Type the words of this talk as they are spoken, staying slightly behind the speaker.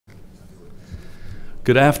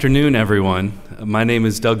Good afternoon, everyone. My name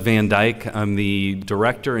is Doug Van Dyke. I'm the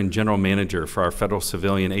Director and General Manager for our Federal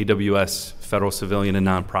Civilian, AWS Federal Civilian and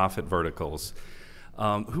Nonprofit verticals.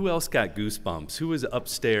 Who else got goosebumps? Who was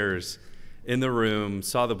upstairs in the room,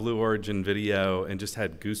 saw the Blue Origin video, and just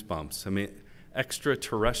had goosebumps? I mean,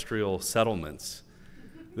 extraterrestrial settlements.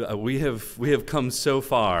 We have come so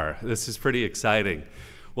far. This is pretty exciting.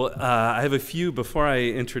 Well, I have a few, before I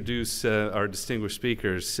introduce our distinguished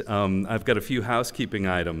speakers, I've got a few housekeeping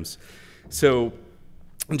items. So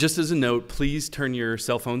just as a note, please turn your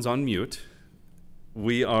cell phones on mute.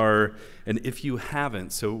 We are, and if you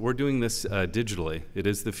haven't, so we're doing this digitally. It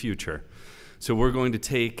is the future. So we're going to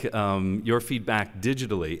take your feedback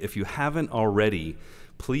digitally. If you haven't already,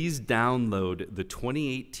 please download the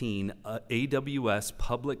 2018 AWS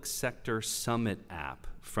Public Sector Summit app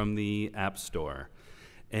from the App Store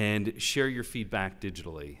and share your feedback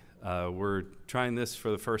digitally. We're trying this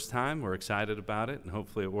for the first time. We're excited about it, and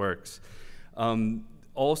hopefully it works.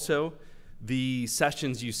 Also, the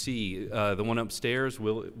sessions you see, the one upstairs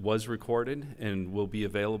was recorded and will be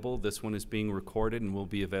available. This one is being recorded and will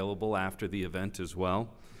be available after the event as well.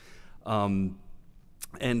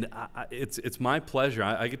 It's my pleasure.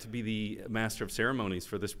 I get to be the master of ceremonies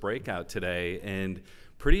for this breakout today, and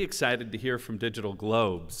pretty excited to hear from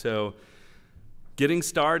DigitalGlobe. So, getting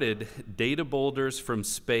started, data boulders from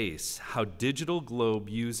space, how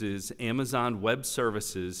DigitalGlobe uses Amazon Web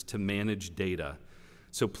Services to manage data.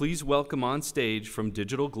 So please welcome on stage from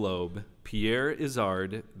DigitalGlobe, Pierre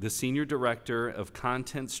Izard, the Senior Director of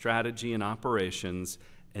Content Strategy and Operations,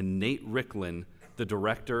 and Nate Ricklin, the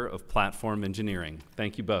Director of Platform Engineering.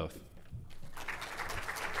 Thank you both.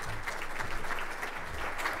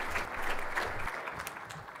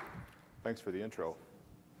 Thanks for the intro.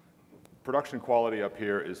 Production quality up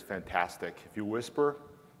here is fantastic. If you whisper,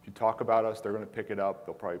 if you talk about us, they're going to pick it up.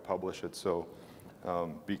 They'll probably publish it, so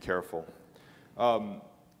be careful.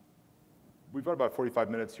 We've got about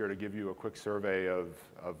 45 minutes here to give you a quick survey of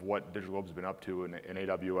what DigitalGlobe's been up to in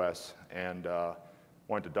AWS, and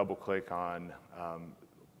wanted to double-click on a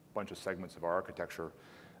bunch of segments of our architecture.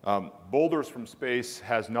 Boulders from space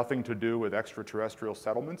has nothing to do with extraterrestrial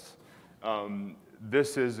settlements.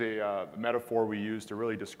 This is a metaphor we use to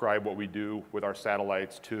really describe what we do with our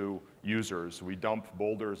satellites to users. We dump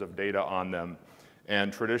boulders of data on them,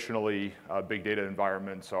 and traditionally, big data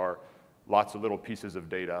environments are lots of little pieces of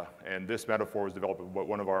data, and this metaphor was developed by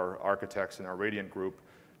one of our architects in our Radiant group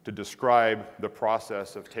to describe the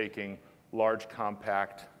process of taking large,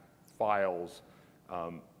 compact files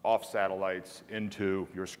off satellites into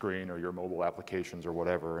your screen or your mobile applications or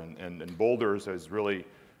whatever, and Boulders is really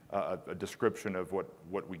a description of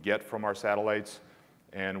what we get from our satellites,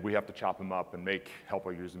 and we have to chop them up and help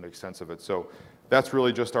our users make sense of it. So that's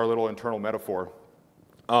really just our little internal metaphor.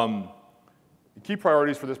 The key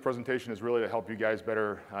priorities for this presentation is really to help you guys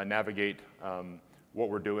better navigate what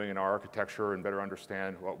we're doing in our architecture and better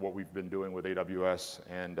understand what we've been doing with AWS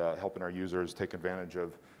and helping our users take advantage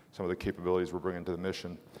of some of the capabilities we're bringing to the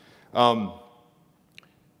mission.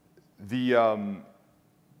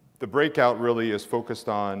 The breakout really is focused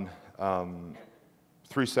on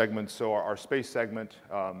three segments. So our space segment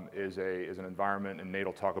is an environment, and Nate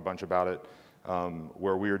will talk a bunch about it,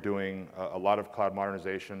 where we are doing a lot of cloud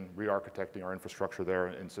modernization, re-architecting our infrastructure there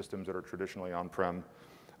in systems that are traditionally on-prem.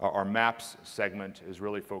 Our maps segment is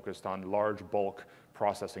really focused on large bulk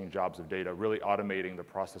processing jobs of data, really automating the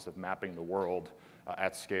process of mapping the world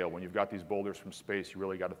at scale. When you've got these boulders from space, you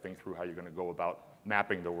really got to think through how you're going to go about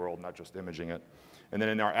mapping the world, not just imaging it. And then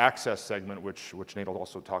in our access segment, which Nate will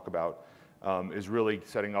also talk about, is really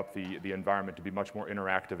setting up the environment to be much more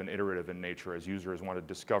interactive and iterative in nature as users want to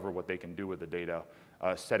discover what they can do with the data,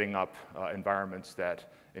 setting up environments that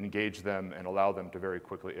engage them and allow them to very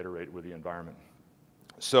quickly iterate with the environment.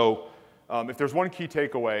 So if there's one key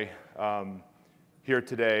takeaway here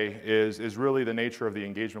today is really the nature of the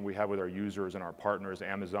engagement we have with our users and our partners,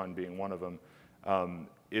 Amazon being one of them,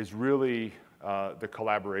 is really the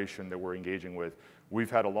collaboration that we're engaging with. We've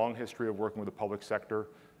had a long history of working with the public sector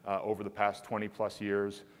over the past 20 plus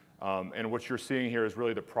years. And what you're seeing here is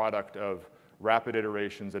really the product of rapid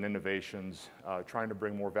iterations and innovations, trying to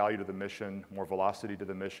bring more value to the mission, more velocity to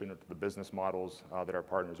the mission, to the business models that our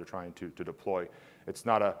partners are trying to deploy. It's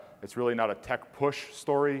really not a tech push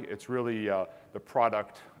story. It's really the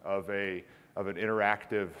product of an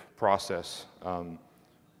interactive process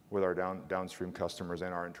with our downstream customers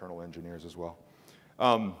and our internal engineers as well.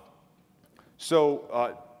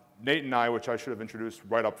 So Nate and I, which I should have introduced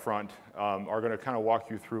right up front, are going to kind of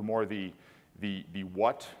walk you through more the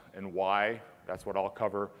what and why. That's what I'll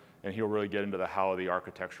cover, and he'll really get into the how of the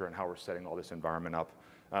architecture and how we're setting all this environment up.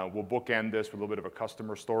 We'll bookend this with a little bit of a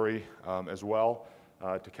customer story as well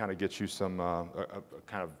to kind of get you some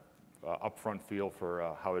kind of upfront feel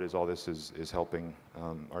for how it is all this is helping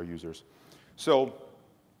our users. So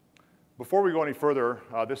before we go any further,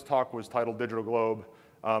 this talk was titled DigitalGlobe.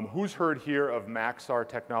 Who's heard here of Maxar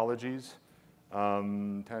Technologies?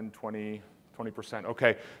 10, 20, 20%.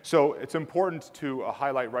 Okay, so it's important to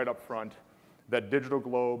highlight right up front that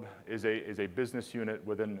DigitalGlobe is a business unit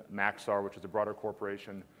within Maxar, which is a broader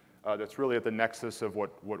corporation that's really at the nexus of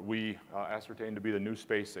what we ascertain to be the new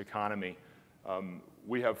space economy.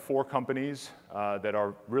 We have 4 companies that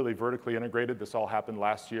are really vertically integrated. This all happened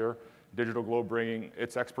last year. DigitalGlobe bringing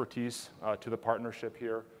its expertise to the partnership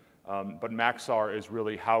here. But Maxar is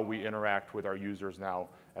really how we interact with our users now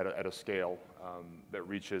at a scale that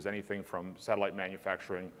reaches anything from satellite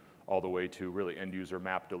manufacturing all the way to really end user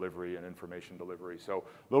map delivery and information delivery. So a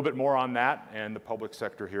little bit more on that and the public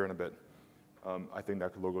sector here in a bit. I think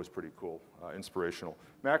that logo is pretty cool, inspirational.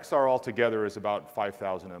 Maxar altogether is about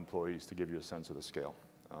 5,000 employees to give you a sense of the scale.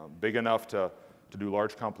 Big enough to do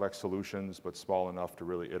large complex solutions, but small enough to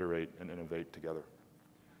really iterate and innovate together.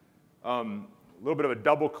 A little bit of a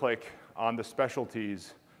double click on the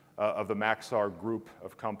specialties of the Maxar group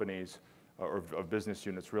of companies, or of business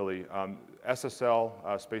units really.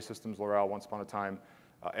 SSL, Space Systems Loral, once upon a time,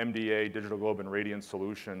 MDA, DigitalGlobe, and Radiant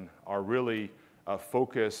Solution are really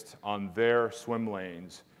focused on their swim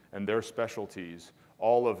lanes and their specialties,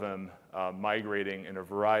 all of them migrating in a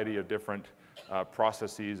variety of different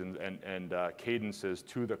processes and cadences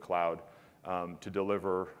to the cloud to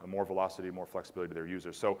deliver more velocity, more flexibility to their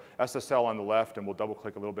users. So SSL on the left, and we'll double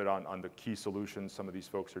click a little bit on the key solutions some of these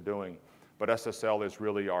folks are doing. But SSL is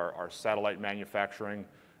really our satellite manufacturing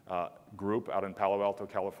group out in Palo Alto,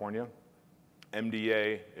 California.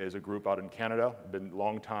 MDA is a group out in Canada, been a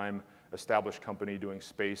long time established company doing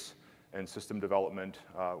space and system development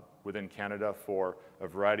within Canada for a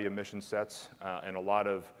variety of mission sets and a lot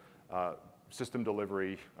of system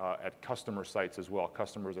delivery at customer sites as well,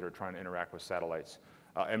 customers that are trying to interact with satellites.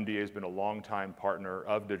 MDA has been a long-time partner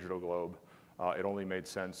of DigitalGlobe. It only made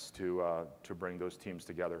sense to bring those teams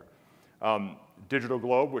together.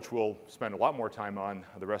 DigitalGlobe, which we'll spend a lot more time on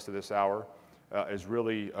the rest of this hour, is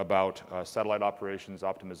really about satellite operations,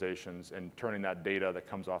 optimizations, and turning that data that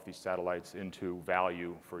comes off these satellites into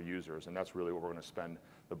value for users. And that's really what we're going to spend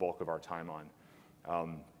the bulk of our time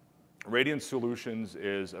on. Radiant Solutions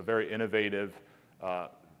is a very innovative,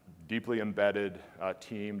 deeply embedded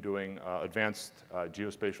team doing advanced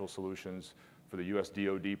geospatial solutions for the US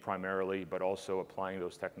DoD primarily, but also applying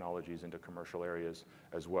those technologies into commercial areas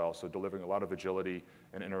as well. So delivering a lot of agility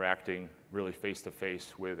and interacting really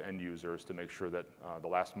face-to-face with end users to make sure that the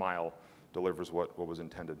last mile delivers what was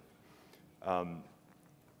intended.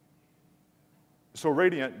 So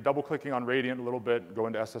Radiant, double-clicking on Radiant a little bit, go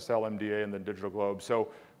into SSL, MDA, and then DigitalGlobe. So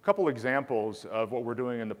a couple examples of what we're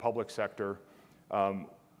doing in the public sector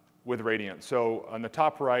with Radiant. So on the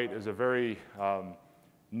top right is a very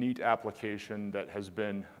neat application that has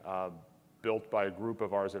been built by a group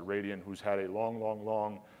of ours at Radiant who's had a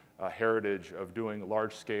long heritage of doing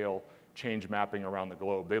large-scale change mapping around the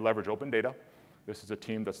globe. They leverage open data. This is a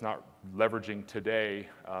team that's not leveraging today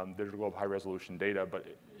DigitalGlobe high-resolution data, but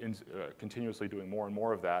continuously doing more and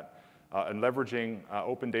more of that, and leveraging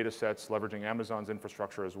open data sets, leveraging Amazon's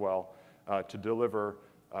infrastructure as well to deliver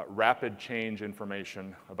rapid change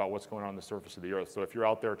information about what's going on the surface of the Earth. So if you're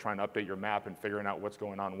out there trying to update your map and figuring out what's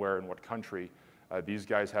going on where in what country, these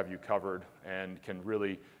guys have you covered and can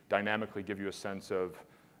really dynamically give you a sense of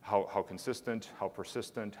how consistent, how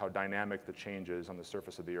persistent, how dynamic the change is on the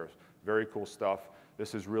surface of the Earth. Very cool stuff.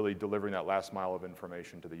 This is really delivering that last mile of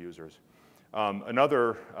information to the users.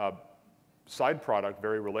 Another side product,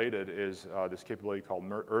 very related, is this capability called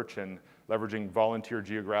Urchin, leveraging volunteer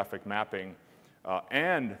geographic mapping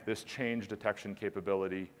and this change detection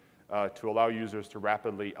capability to allow users to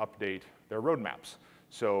rapidly update their roadmaps.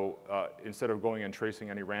 So instead of going and tracing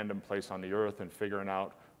any random place on the Earth and figuring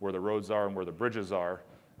out where the roads are and where the bridges are,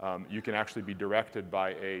 you can actually be directed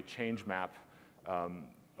by a change map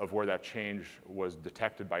of where that change was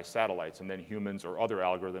detected by satellites, and then humans or other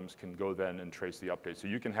algorithms can go then and trace the update. So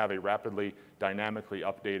you can have a rapidly, dynamically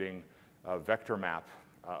updating vector map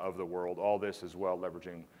of the world. All this as well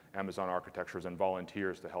leveraging Amazon architectures and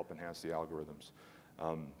volunteers to help enhance the algorithms.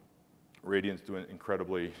 Radiant's doing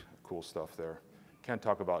incredibly cool stuff there. Can't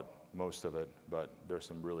talk about most of it, but there's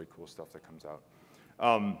some really cool stuff that comes out.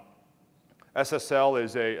 SSL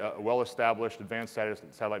is a well-established advanced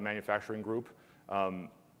satellite manufacturing group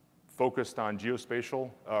focused on geospatial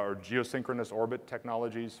or geosynchronous orbit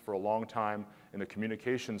technologies for a long time in the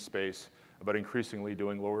communication space, but increasingly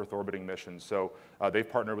doing low Earth orbiting missions. So they've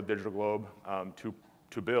partnered with DigitalGlobe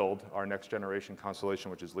to build our next generation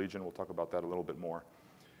constellation, which is Legion. We'll talk about that a little bit more.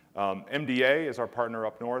 MDA is our partner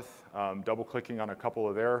up north, double-clicking on a couple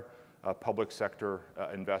of their public sector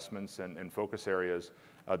investments and focus areas.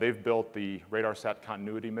 They've built the RadarSat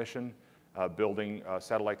continuity mission, building a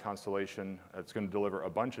satellite constellation that's going to deliver a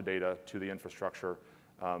bunch of data to the infrastructure,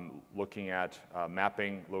 looking at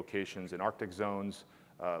mapping locations in Arctic zones,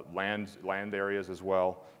 land areas as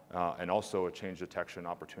well, and also a change detection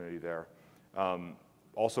opportunity there.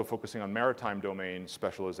 Also focusing on maritime domain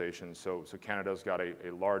specialization. So Canada's got a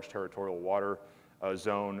large territorial water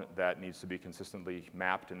zone that needs to be consistently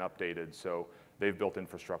mapped and updated. So they've built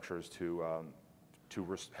infrastructures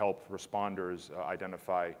to help responders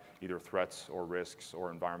identify either threats or risks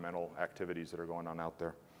or environmental activities that are going on out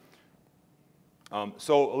there.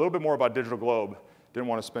 So a little bit more about DigitalGlobe. Didn't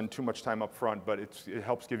want to spend too much time up front, but it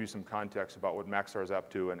helps give you some context about what Maxar is up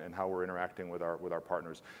to and how we're interacting with our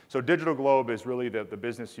partners. So DigitalGlobe is really the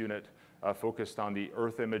business unit focused on the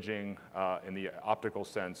Earth imaging in the optical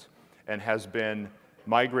sense, and has been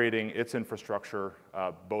migrating its infrastructure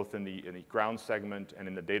both in the ground segment and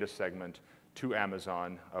in the data segment to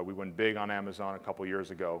Amazon. We went big on Amazon a couple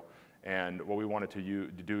years ago, and what we wanted to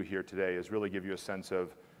do here today is really give you a sense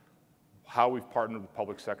of how we've partnered with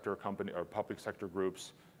public sector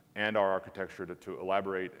groups and our architecture to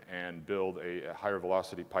elaborate and build a higher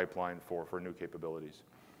velocity pipeline for new capabilities.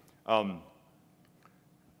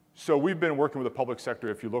 So we've been working with the public sector,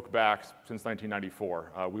 if you look back, since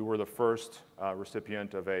 1994. We were the first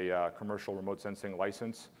recipient of a commercial remote sensing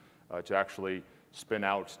license to actually spin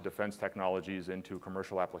out defense technologies into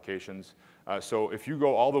commercial applications. So if you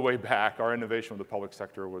go all the way back, our innovation with the public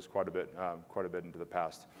sector was quite a bit into the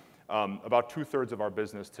past. About 2/3 of our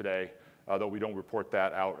business today, though we don't report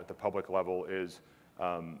that out at the public level, is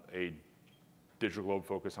a DigitalGlobe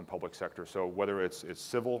focus on public sector. So whether it's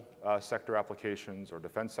civil sector applications or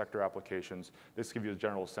defense sector applications, this gives you a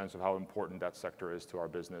general sense of how important that sector is to our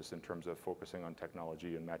business in terms of focusing on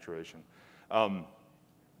technology and maturation.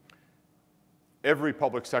 Every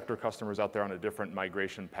public sector customer is out there on a different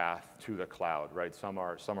migration path to the cloud, right? Some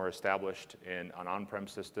are established in an on-prem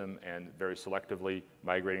system and very selectively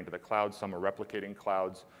migrating to the cloud. Some are replicating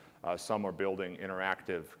clouds. Some are building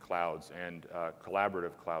interactive clouds and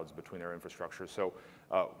collaborative clouds between their infrastructure. So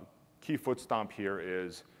key foot stomp here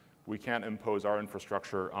is we can't impose our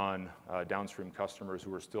infrastructure on downstream customers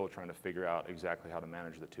who are still trying to figure out exactly how to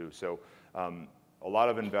manage the two. So a lot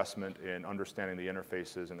of investment in understanding the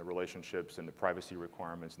interfaces and the relationships and the privacy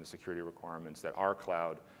requirements and the security requirements that our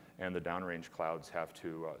cloud and the downrange clouds have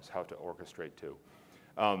to orchestrate to.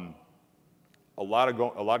 A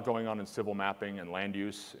lot going on in civil mapping and land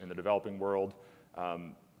use in the developing world.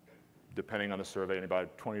 Depending on the survey,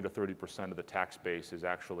 about 20 to 30% of the tax base is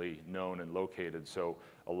actually known and located. So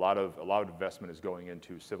a lot of investment is going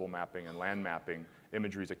into civil mapping and land mapping.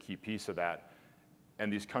 Imagery is a key piece of that.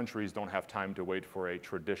 And these countries don't have time to wait for a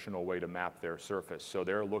traditional way to map their surface. So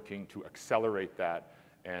they're looking to accelerate that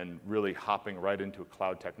and really hopping right into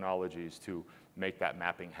cloud technologies to make that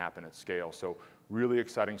mapping happen at scale. So really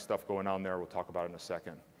exciting stuff going on there. We'll talk about it in a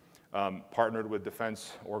second. Partnered with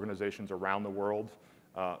defense organizations around the world,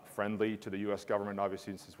 friendly to the US government,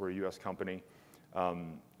 obviously, since we're a US company. A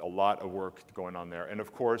lot of work going on there. And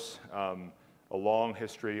of course, a long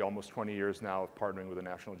history, almost 20 years now, of partnering with the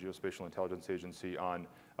National Geospatial-Intelligence Agency on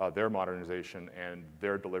their modernization and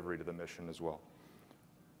their delivery to the mission as well.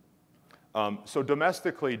 So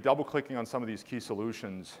domestically, double-clicking on some of these key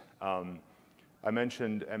solutions, I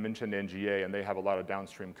mentioned NGA, and they have a lot of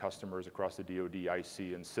downstream customers across the DoD,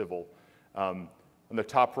 IC, and civil. On the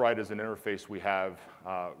top right is an interface we have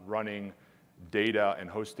running data and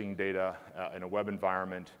hosting data in a web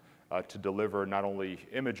environment to deliver not only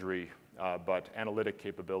imagery, but analytic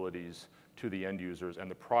capabilities to the end users and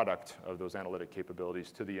the product of those analytic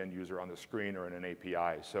capabilities to the end user on the screen or in an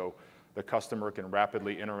API. So the customer can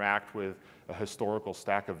rapidly interact with a historical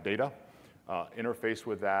stack of data, interface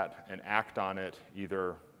with that, and act on it,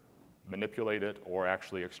 either manipulate it or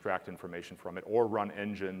actually extract information from it, or run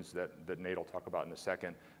engines that Nate will talk about in a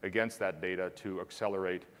second against that data to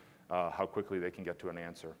accelerate how quickly they can get to an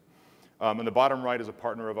answer. On the bottom right is a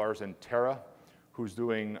partner of ours in Terra, who's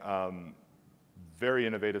doing very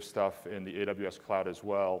innovative stuff in the AWS cloud as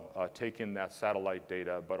well, taking that satellite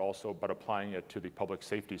data, but applying it to the public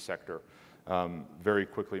safety sector, very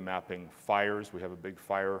quickly mapping fires. We have a big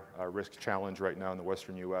fire risk challenge right now in the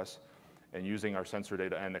Western US, and using our sensor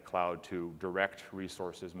data and the cloud to direct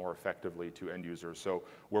resources more effectively to end users. So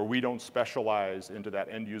where we don't specialize into that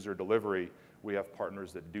end user delivery, we have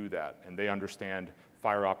partners that do that, and they understand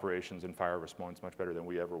fire operations and fire response much better than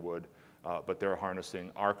we ever would, but they're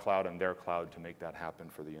harnessing our cloud and their cloud to make that happen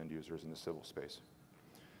for the end users in the civil space.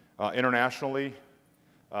 Internationally,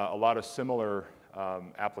 a lot of similar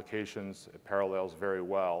applications. It parallels very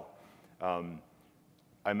well.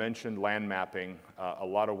 I mentioned land mapping, a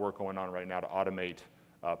lot of work going on right now to automate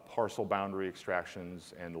parcel boundary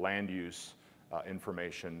extractions and land use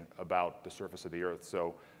information about the surface of the earth.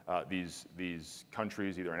 So these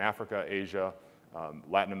countries, either in Africa, Asia,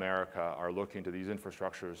 Latin America, are looking to these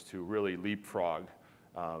infrastructures to really leapfrog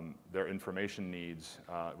their information needs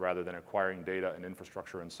rather than acquiring data and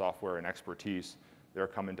infrastructure and software and expertise. They're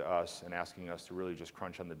coming to us and asking us to really just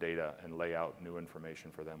crunch on the data and lay out new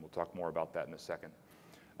information for them. We'll talk more about that in a second.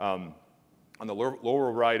 On the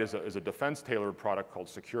lower right is a defense-tailored product called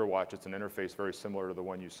SecureWatch. It's an interface very similar to the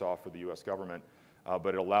one you saw for the US government,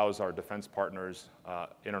 but it allows our defense partners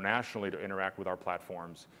internationally to interact with our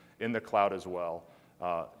platforms in the cloud as well,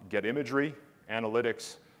 get imagery,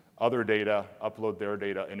 analytics, other data, upload their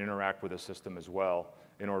data, and interact with the system as well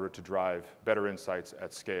in order to drive better insights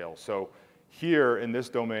at scale. So here in this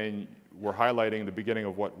domain, we're highlighting the beginning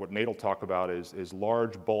of what Nate will talk about is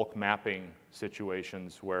large bulk mapping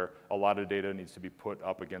situations where a lot of data needs to be put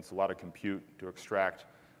up against a lot of compute to extract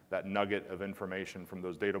that nugget of information from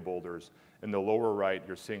those data boulders. In the lower right,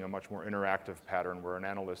 you're seeing a much more interactive pattern where an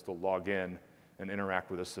analyst will log in and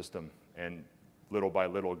interact with a system and little by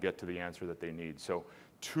little get to the answer that they need. So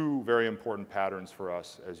two very important patterns for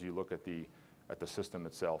us as you look at the system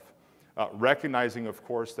itself. Recognizing, of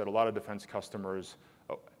course, that a lot of defense customers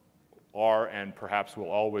are and perhaps will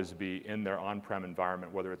always be in their on-prem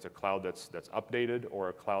environment, whether it's a cloud that's updated or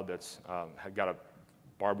a cloud that's got a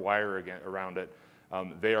barbed wire around it,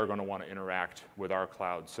 they are going to want to interact with our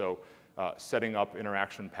cloud. So setting up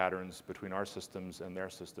interaction patterns between our systems and their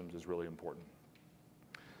systems is really important.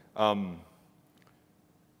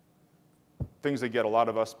 Things that get a lot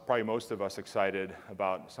of us, probably most of us, excited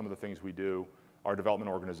about some of the things we do are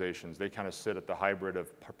development organizations. They kind of sit at the hybrid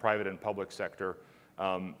of private and public sector,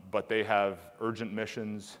 but they have urgent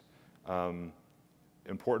missions,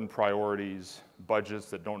 important priorities, budgets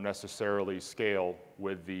that don't necessarily scale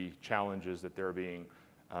with the challenges that they're being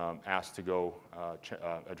asked to go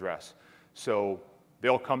address. So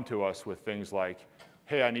they'll come to us with things like,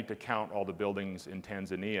 hey, I need to count all the buildings in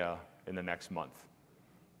Tanzania in the next month.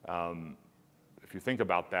 If you think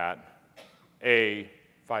about that,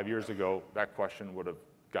 5 years ago, that question would have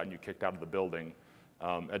gotten you kicked out of the building.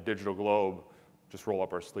 At DigitalGlobe, just roll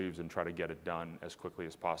up our sleeves and try to get it done as quickly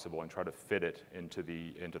as possible and try to fit it into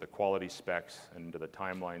the quality specs and into the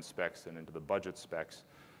timeline specs and into the budget specs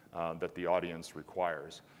that the audience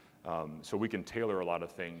requires. So we can tailor a lot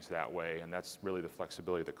of things that way, and that's really the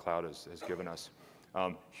flexibility the cloud has given us.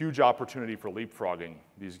 Huge opportunity for leapfrogging.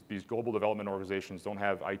 These global development organizations don't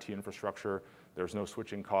have IT infrastructure. There's no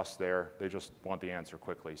switching costs there. They just want the answer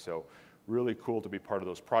quickly. So really cool to be part of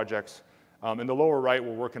those projects. In the lower right,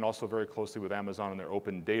 we're working also very closely with Amazon on their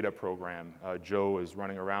open data program. Joe is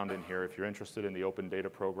running around in here. If you're interested in the open data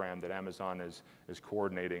program that Amazon is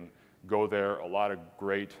coordinating, go there. A lot of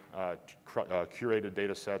great curated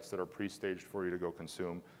data sets that are pre-staged for you to go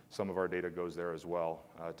consume. Some of our data goes there as well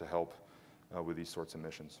to help with these sorts of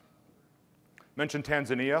missions. Mentioned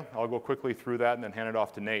Tanzania. I'll go quickly through that and then hand it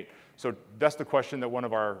off to Nate. So that's the question that one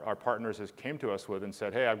of our partners came to us with and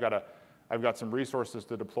said, hey, I've got some resources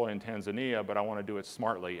to deploy in Tanzania, but I want to do it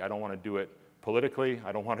smartly. I don't want to do it politically.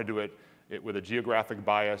 I don't want to do it with a geographic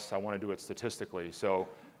bias. I want to do it statistically. So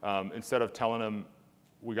instead of telling them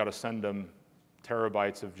we got to send them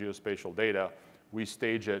terabytes of geospatial data, we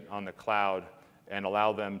stage it on the cloud and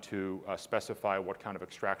allow them to specify what kind of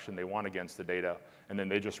extraction they want against the data, and then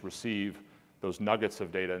they just receive those nuggets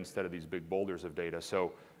of data instead of these big boulders of data.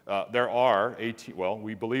 So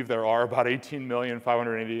we believe there are about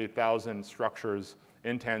 18,588,000 structures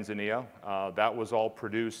in Tanzania. That was all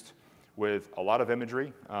produced with a lot of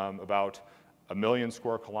imagery, about 1 million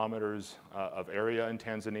square kilometers of area in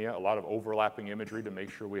Tanzania, a lot of overlapping imagery to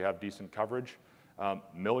make sure we have decent coverage.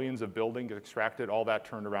 Millions of buildings extracted, all that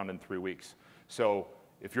turned around in 3 weeks. So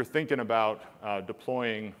if you're thinking about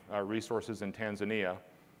deploying resources in Tanzania,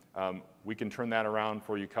 we can turn that around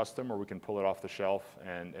for you custom, or we can pull it off the shelf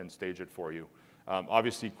and stage it for you.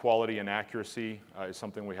 Obviously, quality and accuracy is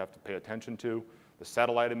something we have to pay attention to. The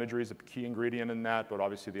satellite imagery is a key ingredient in that, but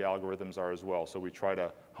obviously the algorithms are as well. So we try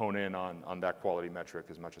to hone in on that quality metric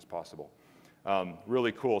as much as possible.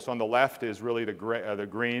 Really cool. So on the left is really the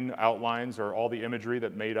green outlines are all the imagery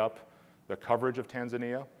that made up the coverage of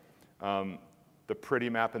Tanzania. The pretty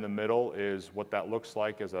map in the middle is what that looks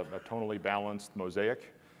like as a tonally balanced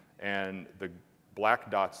mosaic. And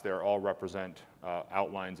black dots there all represent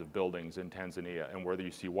outlines of buildings in Tanzania, and where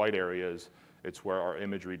you see white areas, it's where our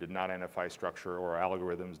imagery did not identify structure, or our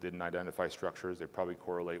algorithms didn't identify structures. They probably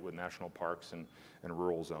correlate with national parks and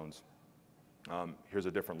rural zones. Here's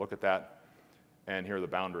a different look at that, and here are the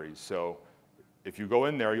boundaries. So if you go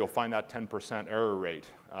in there, you'll find that 10% error rate,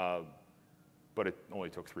 but it only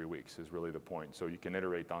took 3 weeks is really the point. So you can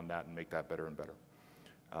iterate on that and make that better and better.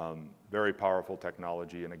 Very powerful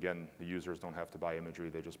technology, and again, the users don't have to buy imagery,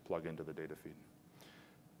 they just plug into the data feed.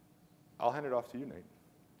 I'll hand it off to you, Nate.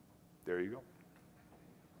 There you go.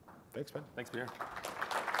 Thanks, Ben. Thanks, Pierre.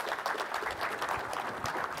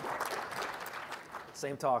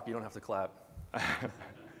 Same talk, you don't have to clap.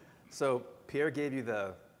 So Pierre gave you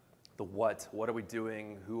the what are we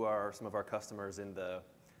doing, who are some of our customers in the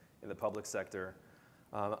public sector.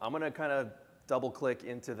 I'm gonna kind of double click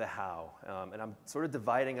into the how, and I'm sort of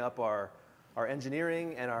dividing up our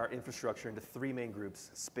engineering and our infrastructure into 3 main groups: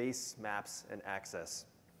 space, maps, and access.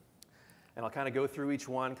 And I'll kind of go through each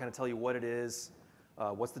one, kind of tell you what it is,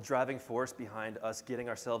 what's the driving force behind us getting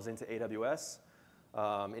ourselves into AWS,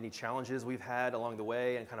 any challenges we've had along the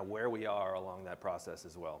way, and kind of where we are along that process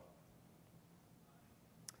as well.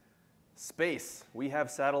 Space. We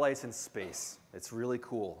have satellites in space. It's really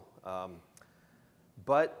cool.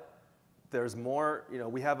 But there's more,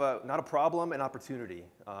 we have not a problem, an opportunity.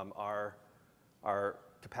 Our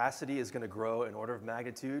capacity is going to grow an order of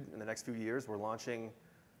magnitude in the next few years. We're launching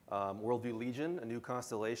Worldview Legion, a new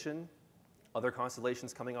constellation, other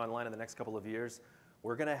constellations coming online in the next couple of years.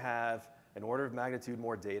 We're going to have an order of magnitude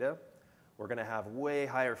more data. We're going to have way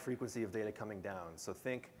higher frequency of data coming down. So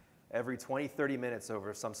think every 20, 30 minutes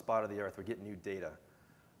over some spot of the Earth, we get new data.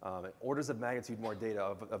 Orders of magnitude more data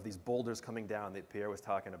of these boulders coming down that Pierre was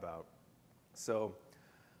talking about. So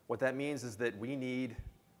what that means is that we need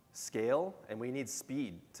scale and we need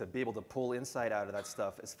speed to be able to pull insight out of that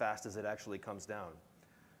stuff as fast as it actually comes down.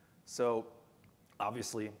 So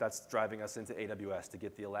obviously, that's driving us into AWS to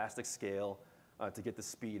get the elastic scale, to get the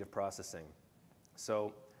speed of processing.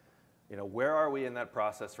 So where are we in that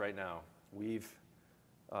process right now? We've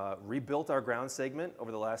rebuilt our ground segment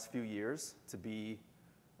over the last few years to be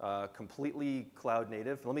completely cloud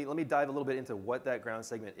native. Let me dive a little bit into what that ground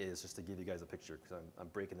segment is, just to give you guys a picture, because I'm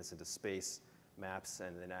breaking this into space, maps,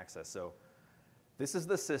 and then access. So this is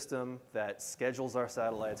the system that schedules our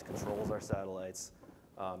satellites, controls our satellites,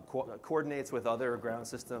 coordinates with other ground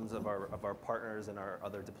systems of our partners and our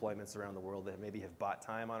other deployments around the world that maybe have bought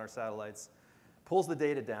time on our satellites, pulls the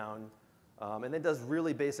data down, and then does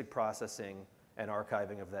really basic processing and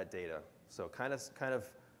archiving of that data. So kind of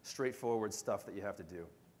straightforward stuff that you have to do.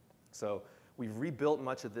 So we've rebuilt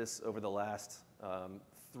much of this over the last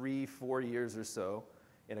 3-4 years or so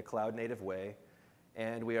in a cloud native way,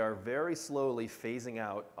 and we are very slowly phasing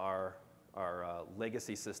out our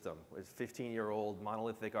legacy system with 15-year-old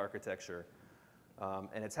monolithic architecture,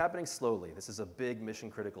 and it's happening slowly. This is a big mission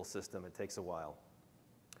critical system. It takes a while.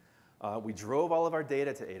 We drove all of our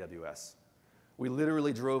data to AWS. We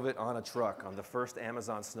literally drove it on a truck on the first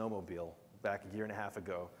Amazon snowmobile back a year and a half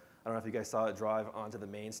ago. I don't know if you guys saw it drive onto the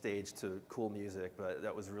main stage to cool music, but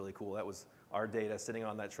that was really cool. That was our data sitting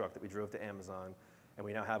on that truck that we drove to Amazon, and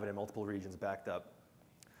we now have it in multiple regions backed up.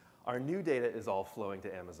 Our new data is all flowing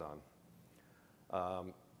to Amazon.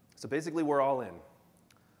 So basically, we're all in.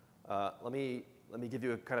 Let me give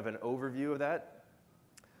you kind of an overview of that.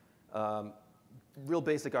 Real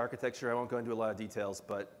basic architecture. I won't go into a lot of details,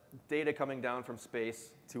 but data coming down from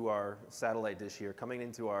space to our satellite dish here, coming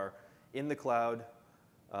into our in the cloud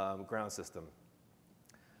ground system.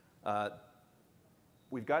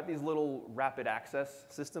 We've got these little rapid access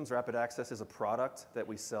systems. Rapid access is a product that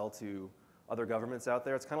we sell to other governments out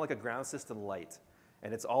there. It's kind of like a ground system light,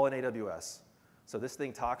 and it's all in AWS. So this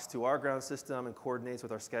thing talks to our ground system and coordinates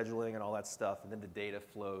with our scheduling and all that stuff, and then the data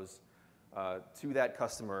flows to that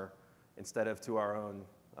customer instead of to our own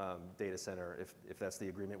data center, if that's the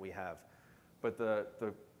agreement we have. But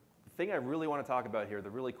the thing I really want to talk about here, the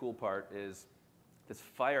really cool part, is this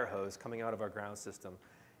fire hose coming out of our ground system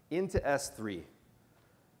into S3.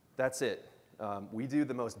 That's it. We do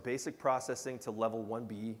the most basic processing to level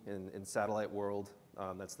 1B in satellite world.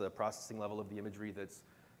 That's the processing level of the imagery that's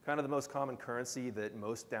kind of the most common currency that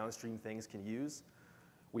most downstream things can use.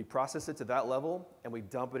 We process it to that level, and we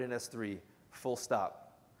dump it in S3, full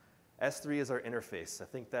stop. S3 is our interface. I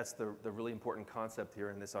think that's the really important concept here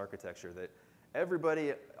in this architecture, that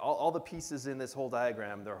everybody, all the pieces in this whole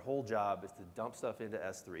diagram, their whole job is to dump stuff into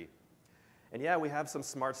S3. And yeah, we have some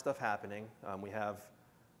smart stuff happening. We have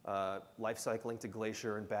life cycling to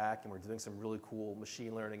Glacier and back, and we're doing some really cool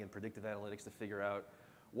machine learning and predictive analytics to figure out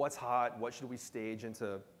what's hot, what should we stage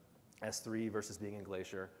into S3 versus being in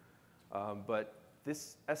Glacier. But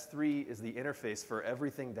this S3 is the interface for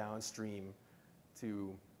everything downstream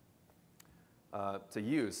to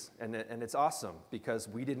use. And it's awesome because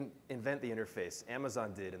we didn't invent the interface.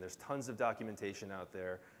 Amazon did, and there's tons of documentation out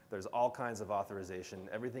there. There's all kinds of authorization,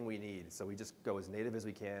 everything we need. So we just go as native as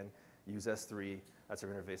we can, use S3. That's our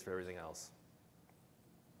interface for everything else.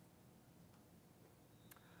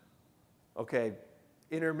 OK,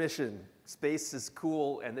 intermission. Space is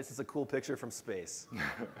cool, and this is a cool picture from space.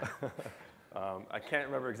 I can't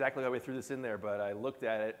remember exactly how we threw this in there, but I looked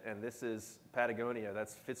at it, and this is Patagonia.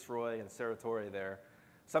 That's Fitzroy and Serratore there.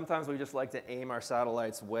 Sometimes we just like to aim our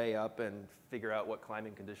satellites way up and figure out what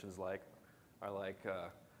climbing conditions are like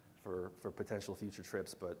for potential future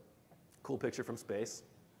trips, but cool picture from space.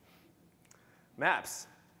 Maps.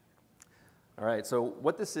 All right, so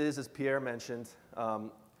what this is, as Pierre mentioned,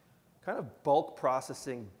 kind of bulk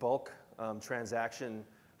processing, bulk transaction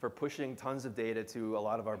for pushing tons of data to a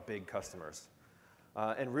lot of our big customers.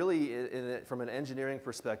 And really, from an engineering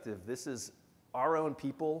perspective, this is our own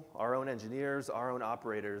people, our own engineers, our own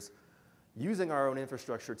operators, using our own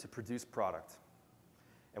infrastructure to produce product.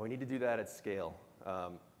 And we need to do that at scale.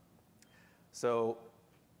 So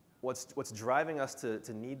what's driving us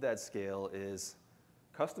to need that scale is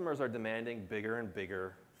customers are demanding bigger and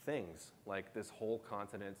bigger things, like this whole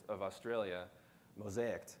continent of Australia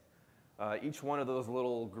mosaicked. Each one of those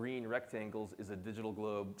little green rectangles is a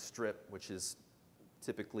DigitalGlobe strip, which is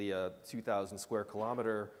typically a 2,000 square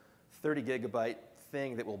kilometer, 30 gigabyte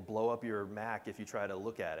thing that will blow up your Mac if you try to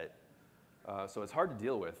look at it. So it's hard to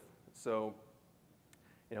deal with. So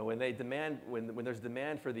when there's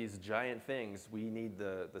demand for these giant things, we need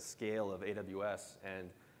the scale of AWS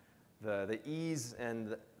and the ease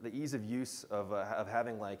of use of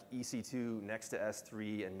having like EC2 next to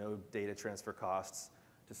S3 and no data transfer costs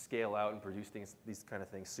to scale out and produce these kind of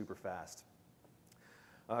things super fast.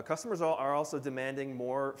 Customers are also demanding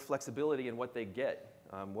more flexibility in what they get.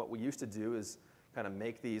 What we used to do is kind of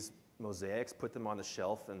make these mosaics, put them on the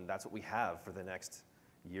shelf, and that's what we have for the next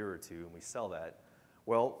year or two, and we sell that.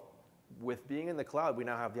 Well, with being in the cloud, we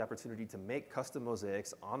now have the opportunity to make custom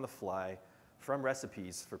mosaics on the fly from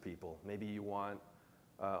recipes for people. Maybe you want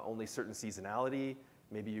only certain seasonality.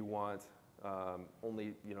 Maybe you want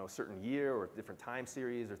only a certain year or different time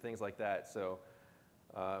series or things like that. So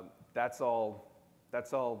that's all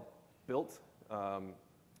built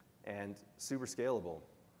and super scalable.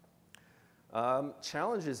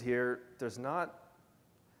 Challenges here, there's not,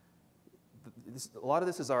 a lot of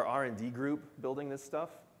this is our R&D group building this stuff.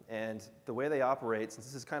 And the way they operate, since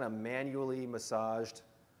this is kind of manually massaged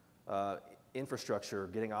infrastructure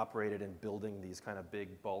getting operated and building these kind of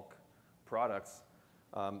big bulk products,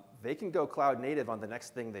 they can go cloud native on the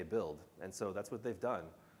next thing they build. And so that's what they've done.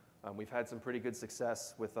 We've had some pretty good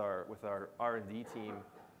success with our R&D team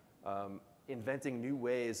inventing new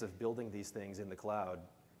ways of building these things in the cloud,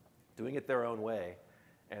 doing it their own way,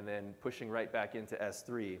 and then pushing right back into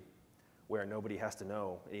S3, where nobody has to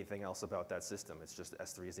know anything else about that system. It's just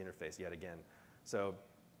S3's interface yet again. So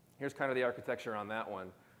here's kind of the architecture on that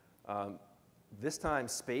one. This time,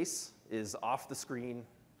 space is off the screen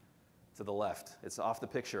to the left. It's off the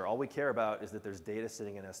picture. All we care about is that there's data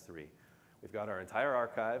sitting in S3. We've got our entire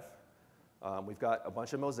archive. We've got a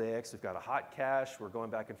bunch of mosaics. We've got a hot cache. We're going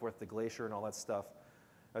back and forth to Glacier and all that stuff.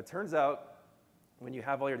 It turns out when you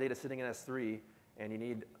have all your data sitting in S3 and you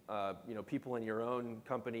need people in your own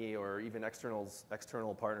company or even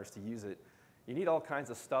external partners to use it, you need all kinds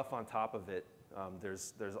of stuff on top of it.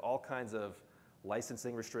 There's all kinds of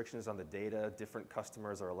licensing restrictions on the data. Different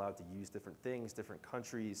customers are allowed to use different things, different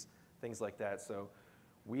countries, things like that. So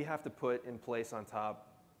we have to put in place on top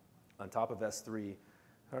of S3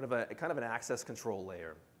 kind of an access control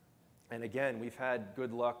layer. And again, we've had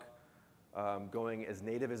good luck going as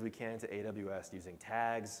native as we can to AWS, using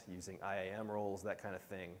tags, using IAM roles, that kind of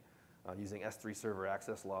thing, using S3 server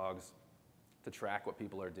access logs to track what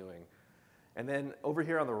people are doing. And then over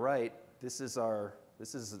here on the right, this is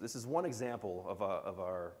one example of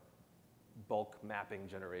our bulk mapping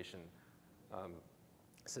generation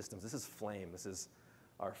systems. This is Flame. This is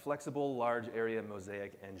our flexible large area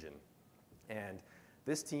mosaic engine. And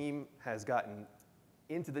this team has gotten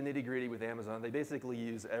into the nitty-gritty with Amazon. They basically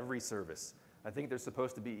use every service. I think there's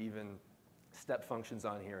supposed to be even step functions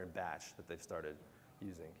on here in batch that they've started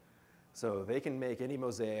using. So they can make any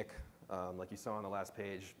mosaic, like you saw on the last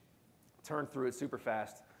page, turn through it super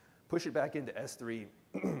fast, push it back into S3,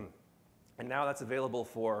 and now that's available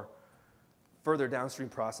for further downstream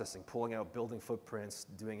processing, pulling out building footprints,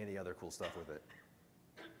 doing any other cool stuff with it.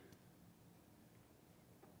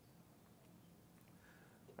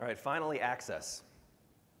 All right, finally, access.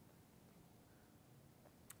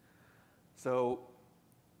 So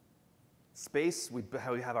space, we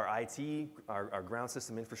have our IT, our ground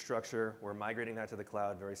system infrastructure. We're migrating that to the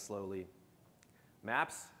cloud very slowly.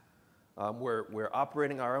 Maps, we're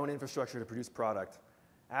operating our own infrastructure to produce product.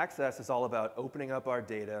 Access is all about opening up our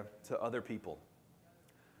data to other people.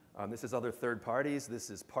 This is other third parties, this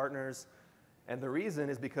is partners, and the reason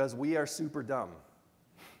is because we are super dumb.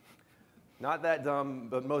 Not that dumb,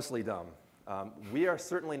 but mostly dumb. We are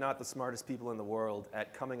certainly not the smartest people in the world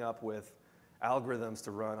at coming up with algorithms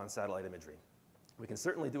to run on satellite imagery. We can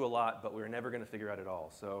certainly do a lot, but we're never going to figure out it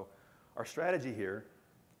all. So our strategy here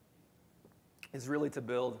is really to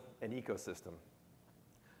build an ecosystem,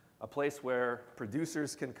 a place where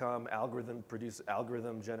producers can come, produce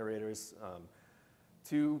algorithm generators,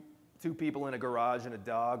 two people in a garage and a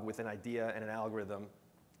dog with an idea and an algorithm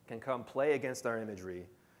can come play against our imagery,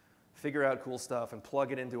 figure out cool stuff, and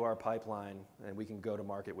plug it into our pipeline, and we can go to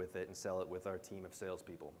market with it and sell it with our team of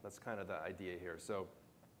salespeople. That's kind of the idea here. So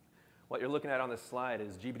what you're looking at on this slide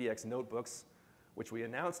is GBDX notebooks, which we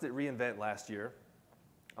announced at reInvent last year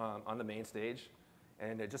on the main stage.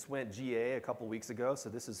 And it just went GA a couple weeks ago, so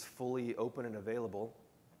this is fully open and available.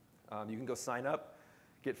 You can go sign up,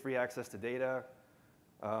 get free access to data,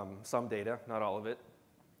 some data, not all of it,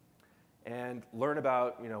 and learn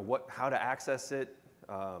about how to access it,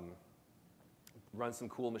 run some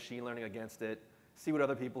cool machine learning against it, see what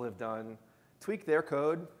other people have done, tweak their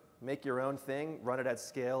code, make your own thing, run it at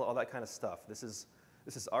scale, all that kind of stuff. This is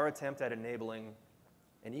our attempt at enabling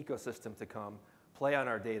an ecosystem to come play on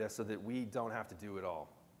our data so that we don't have to do it all.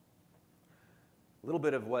 A little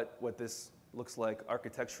bit of what this looks like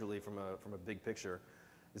architecturally from a big picture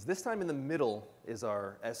is this time in the middle is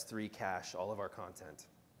our S3 cache, all of our content.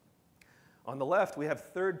 On the left, we have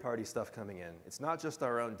third-party stuff coming in. It's not just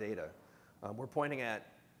our own data. We're pointing at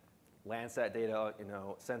Landsat data,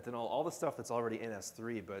 Sentinel, all the stuff that's already in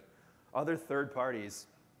S3, but other third parties,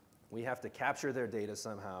 we have to capture their data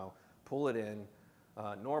somehow, pull it in,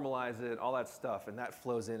 normalize it, all that stuff, and that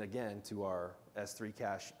flows in again to our S3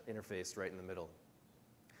 cache interface right in the middle.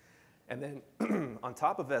 And then on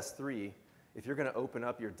top of S3, if you're going to open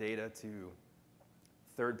up your data to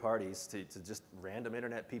third parties, to just random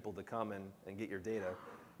internet people to come and get your data,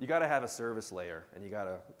 you got to have a service layer, and you got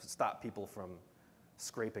to stop people from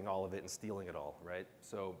scraping all of it and stealing it all, right?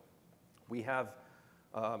 So we have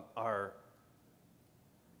our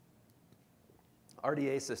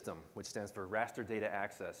RDA system, which stands for Raster Data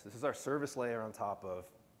Access. This is our service layer on top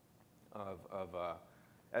of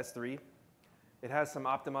S3. It has some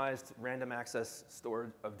optimized random access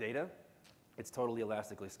storage of data. It's totally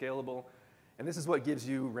elastically scalable. And this is what gives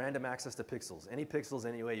you random access to pixels. Any pixels,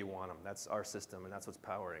 any way you want them. That's our system, and that's what's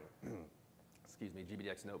powering, excuse me,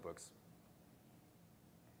 GBDX notebooks.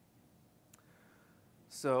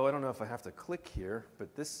 So I don't know if I have to click here, but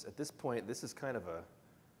at this point, this is kind of a,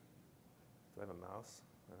 do I have a mouse?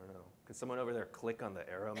 I don't know. Could someone over there click on the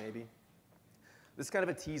arrow, maybe? This is kind of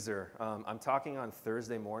a teaser. I'm talking on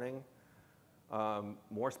Thursday morning,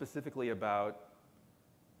 more specifically about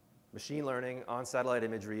machine learning on satellite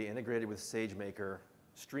imagery integrated with SageMaker,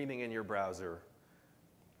 streaming in your browser.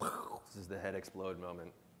 This is the head explode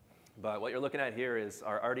moment. But what you're looking at here is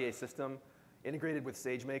our RDA system integrated with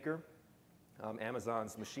SageMaker,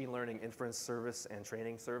 Amazon's machine learning inference service and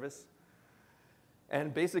training service.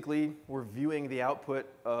 And basically, we're viewing the output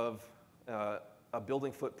of a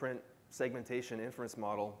building footprint segmentation inference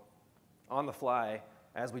model on the fly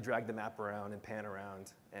as we drag the map around and pan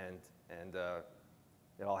around, and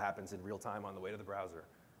it all happens in real time on the way to the browser.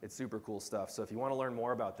 It's super cool stuff. So if you want to learn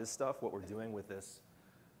more about this stuff, what we're doing with this,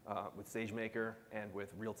 with SageMaker and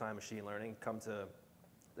with real-time machine learning, come to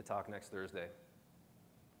the talk next Thursday.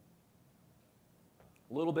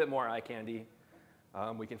 A little bit more eye candy.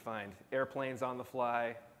 We can find airplanes on the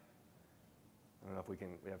fly. I don't know if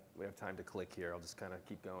we have time to click here. I'll just kind of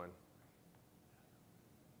keep going.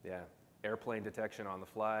 Yeah, airplane detection on the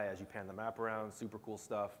fly as you pan the map around, super cool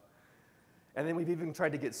stuff. And then we've even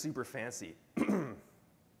tried to get super fancy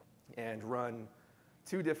and run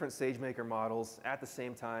 2 different SageMaker models at the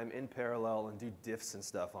same time in parallel and do diffs and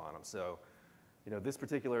stuff on them. So, this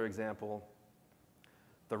particular example,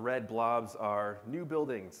 the red blobs are new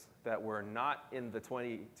buildings that were not in the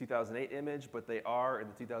 2008 image, but they are in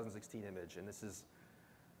the 2016 image. And this is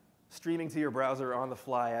streaming to your browser on the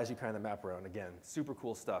fly as you pan the map around. Again, super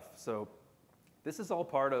cool stuff. So this is all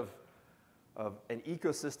part of an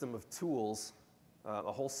ecosystem of tools,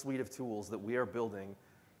 a whole suite of tools that we are building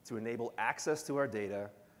to enable access to our data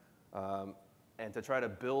and to try to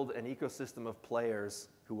build an ecosystem of players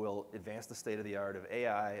who will advance the state of the art of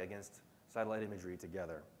AI against satellite imagery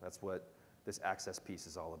together. That's what this access piece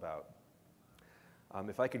is all about.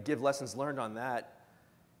 If I could give lessons learned on that,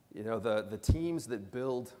 you know, the teams that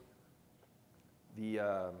build the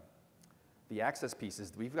access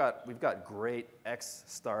pieces, we've got great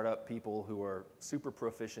ex-startup people who are super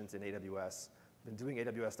proficient in AWS, been doing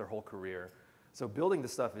AWS their whole career. So building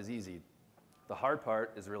this stuff is easy. The hard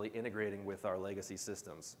part is really integrating with our legacy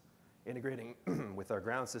systems, integrating with our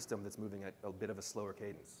ground system that's moving at a bit of a slower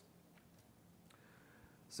cadence.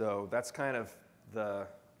 So that's kind of the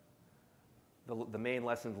main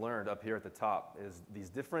lesson learned up here at the top, is these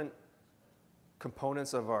different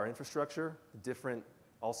components of our infrastructure, different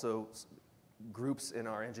also groups in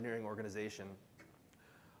our engineering organization,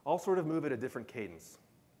 all sort of move at a different cadence.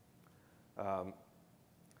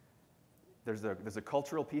 There's a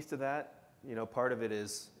cultural piece to that. You know, part of it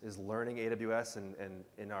is learning AWS and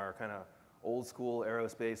in our kind of old school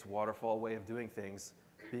aerospace waterfall way of doing things,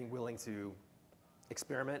 being willing to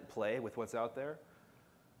experiment, play with what's out there.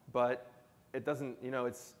 But it doesn't, you know,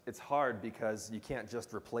 it's hard because you can't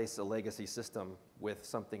just replace a legacy system with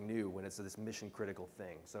something new when it's this mission critical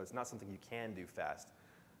thing. So it's not something you can do fast.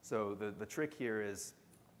 So the trick here is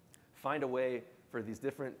find a way for these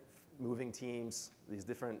different moving teams, these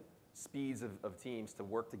different speeds of teams to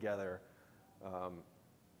work together.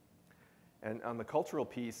 And on the cultural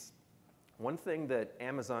piece, one thing that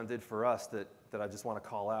Amazon did for us that I just want to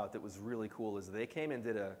call out that was really cool is they came and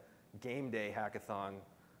did a game day hackathon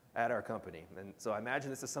at our company. And so I imagine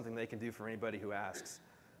this is something they can do for anybody who asks.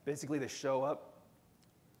 Basically, they show up,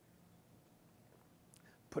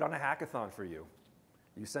 put on a hackathon for you.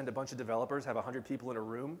 You send a bunch of developers, have 100 people in a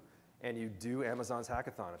room, and you do Amazon's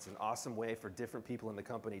hackathon. It's an awesome way for different people in the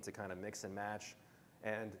company to kind of mix and match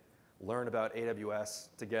and learn about AWS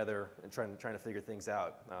together and trying to figure things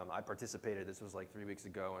out. I participated, this was like 3 weeks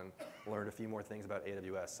ago, and learned a few more things about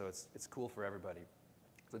AWS, so it's cool for everybody.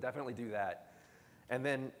 So definitely do that. And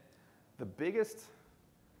then the biggest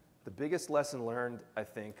lesson learned, I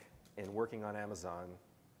think, in working on Amazon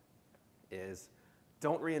is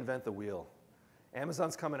don't reinvent the wheel.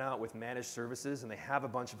 Amazon's coming out with managed services, and they have a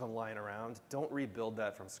bunch of them lying around. Don't rebuild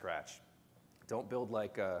that from scratch. Don't build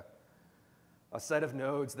like a set of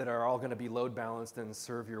nodes that are all going to be load balanced and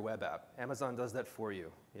serve your web app. Amazon does that for you,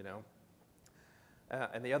 you know.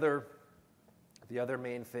 And the other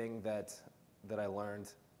main thing that I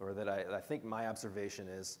learned, or that I think my observation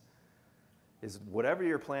is whatever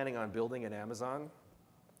you're planning on building in Amazon,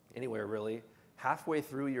 anywhere really, halfway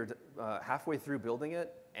through building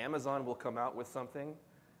it, Amazon will come out with something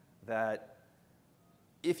that,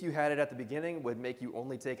 if you had it at the beginning, would make you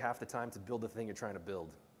only take half the time to build the thing you're trying to build.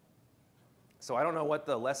 So I don't know what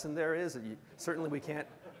the lesson there is. Certainly we can't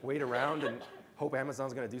wait around and hope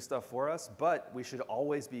Amazon's going to do stuff for us, but we should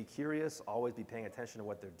always be curious, always be paying attention to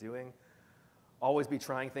what they're doing, always be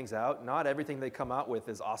trying things out. Not everything they come out with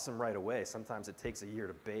is awesome right away. Sometimes it takes a year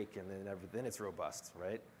to bake, and then it's robust,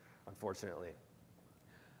 right? Unfortunately.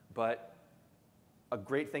 But a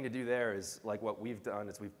great thing to do there is, like what we've done,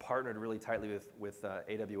 is we've partnered really tightly with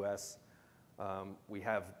AWS. We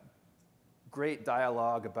have great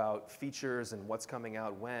dialogue about features and what's coming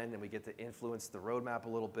out when, and we get to influence the roadmap a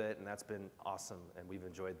little bit, and that's been awesome, and we've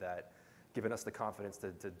enjoyed that, giving us the confidence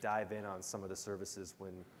to dive in on some of the services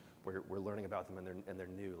when we're learning about them and they're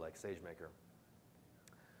new, like SageMaker.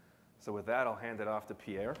 So with that, I'll hand it off to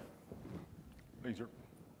Pierre. Thanks, sir.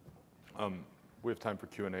 We have time for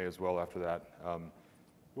Q&A as well after that.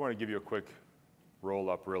 We want to give you a quick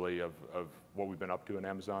roll-up, really, of what we've been up to in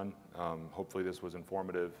Amazon. Hopefully this was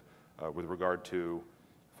informative with regard to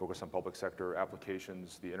focus on public sector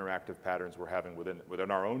applications, the interactive patterns we're having within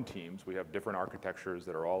our own teams. We have different architectures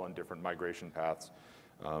that are all on different migration paths,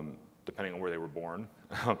 depending on where they were born.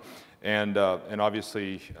 and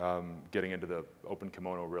obviously, getting into the open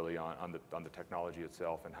kimono, really, on the technology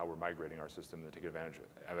itself and how we're migrating our system to take advantage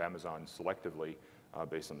of Amazon selectively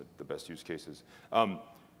based on the best use cases.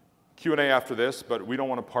 Q&A after this, but we don't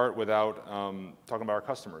want to part without talking about our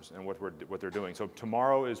customers and what they're doing. So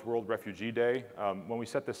tomorrow is World Refugee Day. When we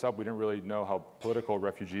set this up, we didn't really know how political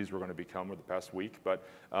refugees were going to become over the past week, but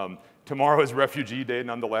tomorrow is Refugee Day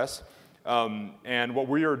nonetheless. And what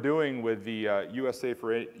we are doing with the USA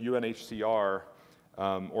for UNHCR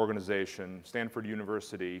organization, Stanford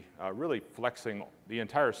University, really flexing the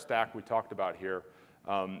entire stack we talked about here,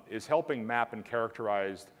 is helping map and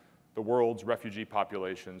characterize the world's refugee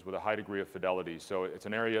populations with a high degree of fidelity. So it's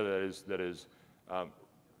an area that is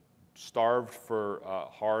starved for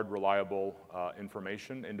hard, reliable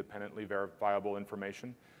information, independently verifiable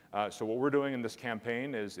information. So what we're doing in this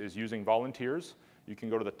campaign is using volunteers. You can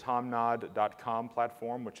go to the tomnod.com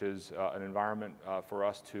platform, which is an environment for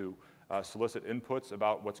us to solicit inputs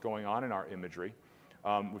about what's going on in our imagery.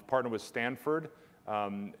 We've partnered with Stanford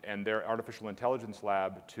and their artificial intelligence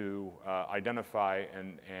lab to identify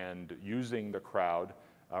and using the crowd,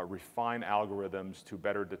 refine algorithms to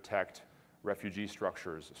better detect refugee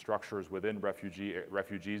structures within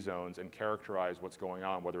refugee zones, and characterize what's going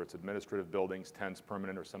on, whether it's administrative buildings, tents,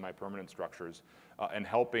 permanent or semi-permanent structures, and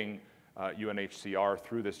helping UNHCR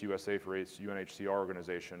through this USA for AIDS UNHCR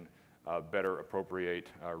organization better appropriate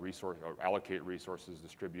allocate resources,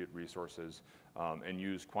 distribute resources, and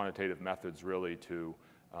use quantitative methods really to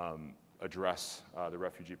address the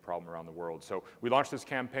refugee problem around the world. So we launched this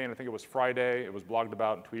campaign, I think it was Friday. It was blogged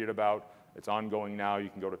about and tweeted about. It's ongoing now. You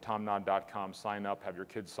can go to tomnod.com, sign up, have your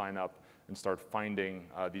kids sign up, and start finding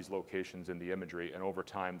these locations in the imagery. And over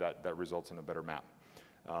time, that results in a better map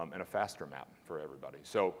and a faster map for everybody.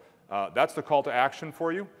 So that's the call to action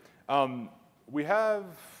for you. We have,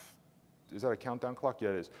 is that a countdown clock?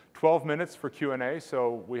 Yeah, it is. 12 minutes for Q&A,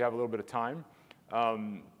 so we have a little bit of time.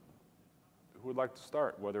 Who would like to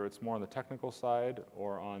start, whether it's more on the technical side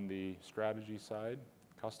or on the strategy side,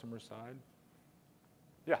 customer side?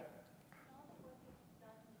 Yeah.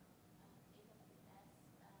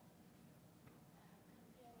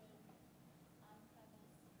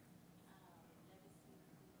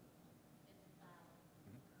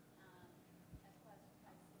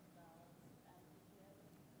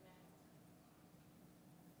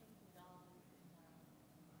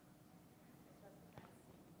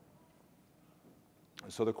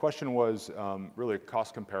 So the question was really a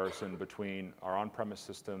cost comparison between our on-premise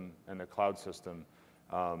system and the cloud system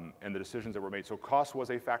and the decisions that were made. So cost was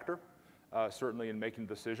a factor, certainly in making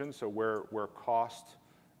the decision. So where cost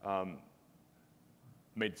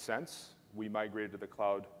made sense, we migrated to the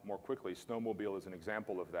cloud more quickly. Snowmobile is an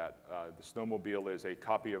example of that. The Snowmobile is a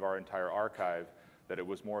copy of our entire archive that it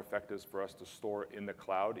was more effective for us to store in the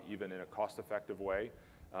cloud, even in a cost-effective way.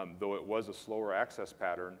 Though it was a slower access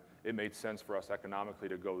pattern, it made sense for us economically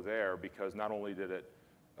to go there because not only did it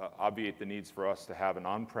obviate the needs for us to have an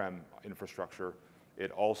on-prem infrastructure,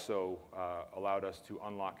 it also allowed us to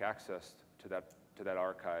unlock access to that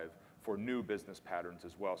archive for new business patterns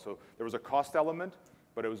as well. So there was a cost element,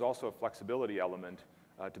 but it was also a flexibility element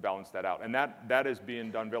to balance that out. And that is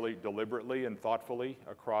being done very deliberately and thoughtfully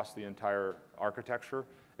across the entire architecture.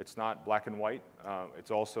 It's not black and white.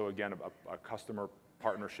 It's also, again, a customer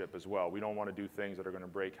partnership as well. We don't want to do things that are going to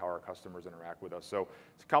break how our customers interact with us. So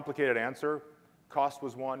it's a complicated answer. Cost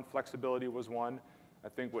was one, flexibility was one. I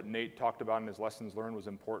think what Nate talked about in his lessons learned was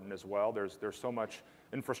important as well. There's so much,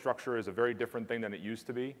 infrastructure is a very different thing than it used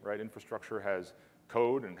to be, right? Infrastructure has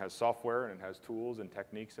code and has software and has tools and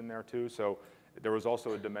techniques in there too. So there was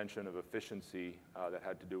also a dimension of efficiency that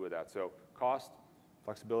had to do with that. So cost,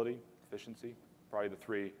 flexibility, efficiency, probably the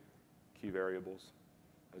three key variables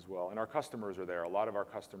as well. And our customers are there. A lot of our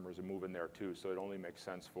customers are moving there too, so it only makes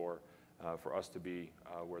sense for us to be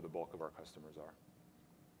where the bulk of our customers are.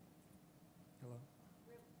 Hello?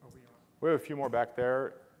 Are we on? We have a few more back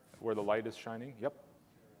there where the light is shining. Yep.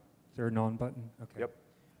 Is there an on button? Okay. Yep.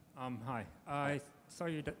 Hi. I saw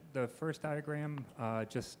the first diagram,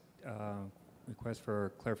 just request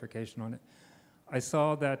for clarification on it. I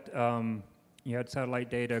saw that you had satellite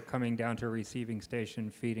data coming down to a receiving station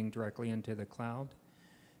feeding directly into the cloud.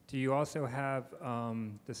 Do you also have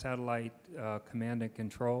the satellite command and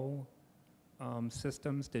control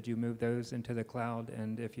systems? Did you move those into the cloud?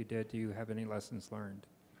 And if you did, do you have any lessons learned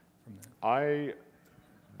from that?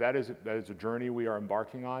 That is a journey we are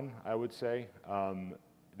embarking on, I would say.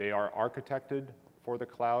 They are architected for the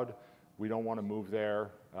cloud. We don't want to move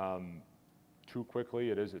there too quickly.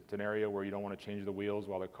 It's an area where you don't want to change the wheels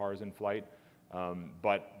while the car is in flight.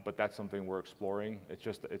 But that's something we're exploring. It's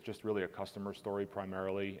just really a customer story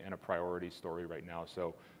primarily and a priority story right now.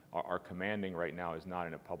 So our commanding right now is not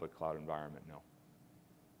in a public cloud environment,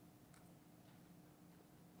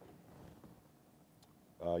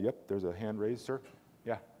 no. Yep, there's a hand raised, sir.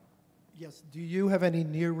 Yeah. Yes, do you have any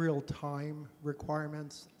near real-time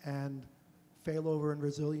requirements and failover and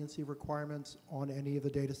resiliency requirements on any of the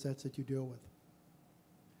data sets that you deal with?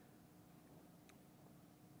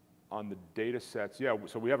 On the data sets, yeah,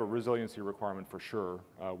 so we have a resiliency requirement for sure.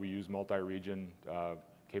 We use multi-region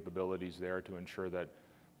capabilities there to ensure that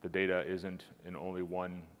the data isn't in only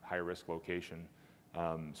one high-risk location.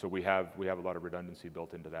 So we have a lot of redundancy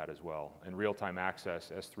built into that as well. And real-time access,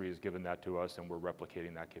 S3 has given that to us, and we're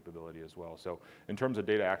replicating that capability as well. So in terms of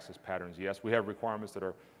data access patterns, yes, we have requirements that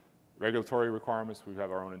are regulatory requirements. We have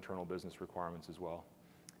our own internal business requirements as well.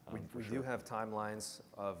 We do have timelines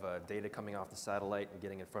of data coming off the satellite and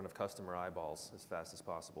getting in front of customer eyeballs as fast as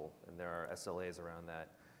possible, and there are SLAs around that.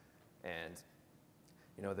 And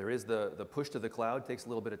there is the push to the cloud takes a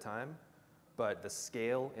little bit of time, but the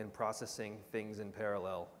scale in processing things in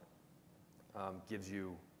parallel gives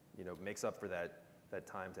you, makes up for that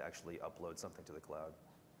time to actually upload something to the cloud.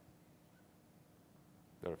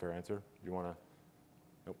 Is that a fair answer? You want to?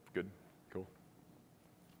 Nope, good, cool.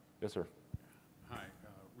 Yes, sir. Hi,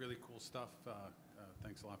 really cool stuff.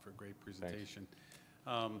 Thanks a lot for a great presentation.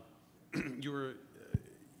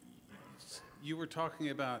 You were talking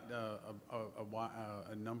about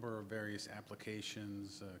a number of various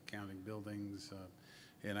applications, counting buildings,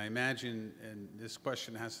 and I imagine, and this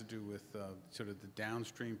question has to do with sort of the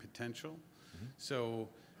downstream potential. Mm-hmm. So,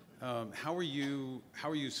 how are you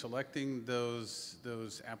selecting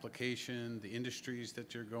those applications, the industries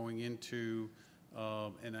that you're going into,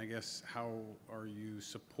 and I guess how are you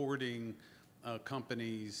supporting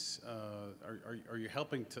companies? Are you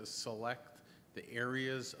helping to select the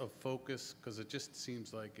areas of focus? Because it just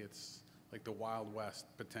seems like it's like the Wild West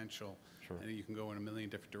potential. Sure. And you can go in a million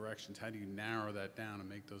different directions. How do you narrow that down and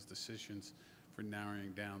make those decisions for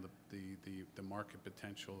narrowing down the market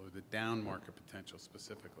potential, or the down market potential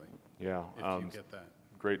specifically? Yeah, if you get that.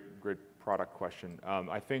 Great product question.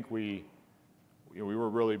 I think we were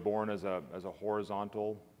really born as a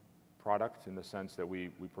horizontal product, in the sense that we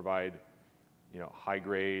provide high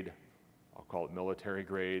grade, I'll call it military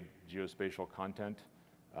grade geospatial content,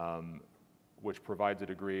 which provides a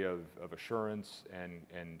degree of assurance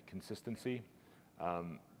and consistency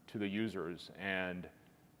to the users. And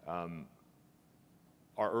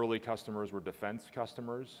our early customers were defense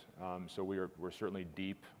customers, so we're certainly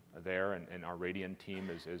deep there, and our Radian team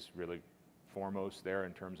is really foremost there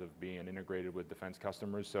in terms of being integrated with defense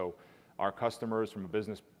customers. So our customers, from a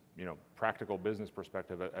business, practical business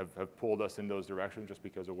perspective, have pulled us in those directions just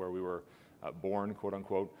because of where we were born, quote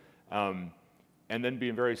unquote. And then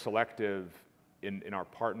being very selective in our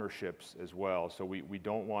partnerships as well. So we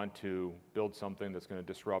don't want to build something that's going to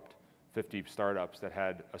disrupt 50 startups that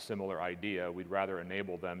had a similar idea. We'd rather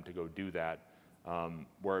enable them to go do that,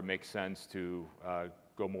 where it makes sense to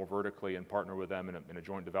go more vertically and partner with them in a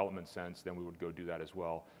joint development sense, then we would go do that as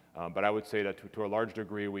well. But I would say that to a large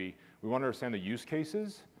degree, we want to understand the use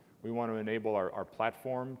cases. We want to enable our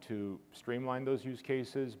platform to streamline those use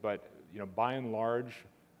cases, but by and large,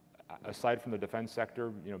 aside from the defense sector,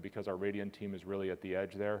 because our Radian team is really at the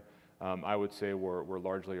edge there, I would say we're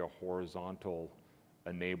largely a horizontal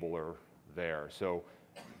enabler there. So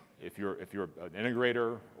if you're an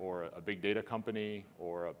integrator or a big data company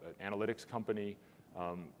or an analytics company,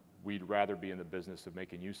 we'd rather be in the business of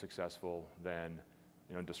making you successful than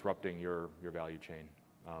disrupting your value chain.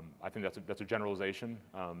 I think that's a generalization.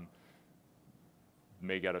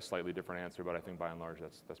 May get a slightly different answer, but I think by and large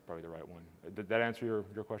that's probably the right one. Did that answer your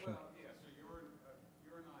question? Well, yeah. So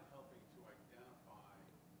you're not helping to identify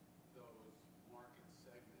those market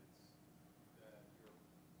segments that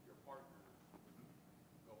your partners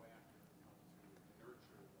go after and help to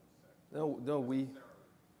nurture those segments. No, we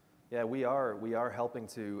are helping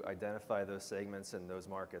to identify those segments and those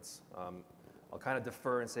markets. I'll kind of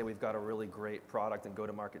defer and say we've got a really great product and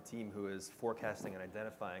go-to-market team who is forecasting and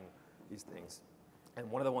identifying these things. And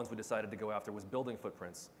one of the ones we decided to go after was building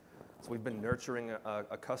footprints. So we've been nurturing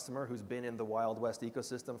a customer who's been in the Wild West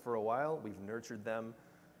ecosystem for a while. We've nurtured them,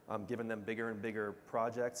 given them bigger and bigger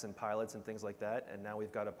projects and pilots and things like that. And now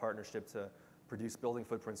we've got a partnership to produce building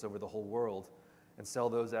footprints over the whole world and sell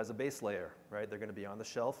those as a base layer, right? They're going to be on the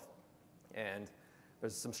shelf. And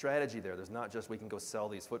there's some strategy there. There's not just we can go sell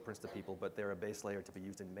these footprints to people, but they're a base layer to be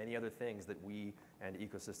used in many other things that we and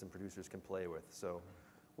ecosystem producers can play with. So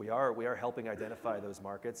we are helping identify those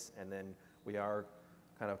markets, and then we are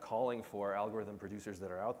kind of calling for algorithm producers that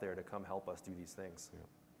are out there to come help us do these things.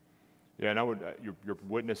 Yeah, and I would, you're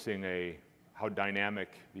witnessing how dynamic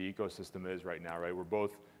the ecosystem is right now, right? We're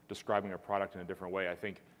both describing a product in a different way. I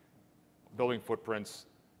think building footprints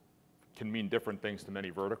can mean different things to many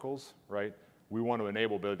verticals, right? We want to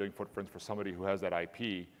enable building footprints for somebody who has that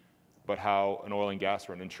IP, but how an oil and gas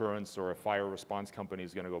or an insurance or a fire response company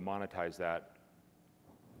is going to go monetize that,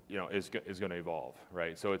 is going to evolve,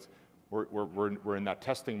 right? So we're in that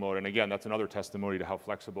testing mode, and again, that's another testimony to how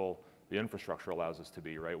flexible the infrastructure allows us to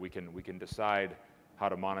be, right? We can decide how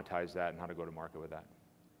to monetize that and how to go to market with that.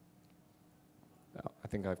 I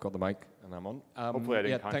think I've got the mic and I'm on. Hopefully I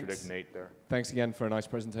didn't contradict Nate there. Thanks again for a nice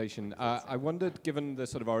presentation. I wondered, given the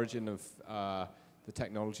sort of origin of the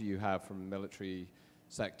technology you have from the military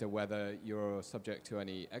sector, whether you're subject to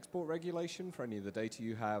any export regulation for any of the data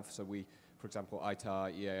you have. So for example,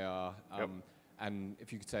 ITAR, EAR, and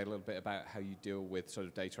if you could say a little bit about how you deal with sort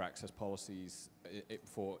of data access policies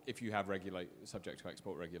if you have subject to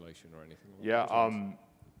export regulation or anything. Yeah,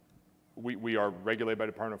 we are regulated by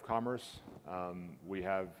the Department of Commerce. We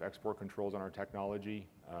have export controls on our technology.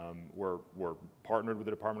 We're partnered with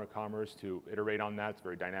the Department of Commerce to iterate on that. It's a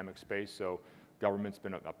very dynamic space, so government's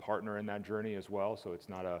been a partner in that journey as well. So it's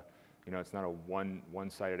not a, it's not a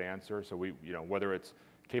one-sided answer. So we, whether it's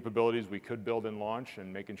capabilities we could build and launch,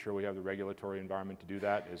 and making sure we have the regulatory environment to do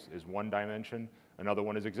that is one dimension. Another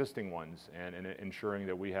one is existing ones, and ensuring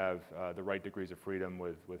that we have the right degrees of freedom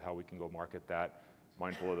with how we can go market that,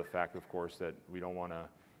 mindful of the fact, of course, that we don't want to,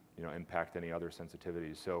 impact any other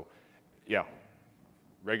sensitivities. So, yeah,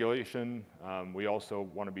 regulation. We also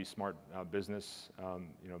want to be smart business,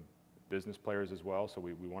 business players as well. So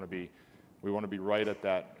we want to be right at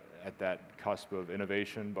that cusp of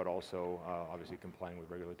innovation, but also obviously complying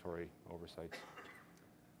with regulatory oversights.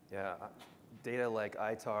 Yeah, data like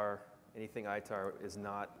ITAR, anything ITAR is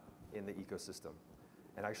not in the ecosystem.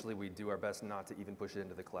 And actually, we do our best not to even push it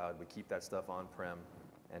into the cloud. We keep that stuff on-prem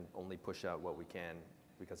and only push out what we can,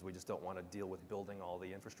 because we just don't want to deal with building all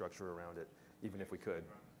the infrastructure around it, even if we could.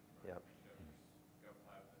 Yeah.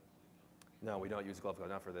 No, we don't use GloveCloud,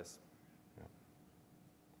 not for this. Yeah.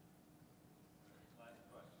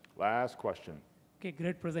 Last question. Okay,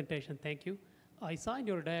 great presentation, thank you. I saw in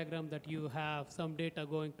your diagram that you have some data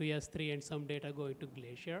going to S3 and some data going to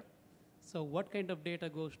Glacier. So what kind of data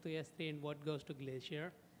goes to S3 and what goes to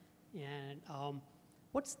Glacier? And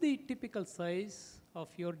what's the typical size of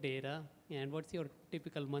your data, and what's your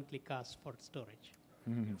typical monthly cost for storage?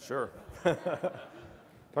 Sure.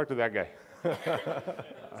 Talk to that guy.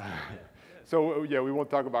 So yeah, we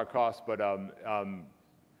won't talk about cost, but you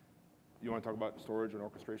want to talk about storage and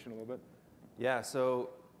orchestration a little bit? Yeah,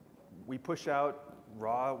 so we push out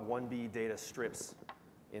raw 1B data strips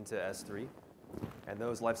into S3, and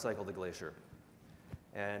those lifecycle to Glacier.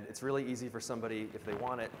 And it's really easy for somebody, if they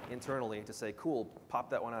want it internally, to say, cool, pop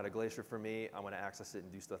that one out of Glacier for me. I want to access it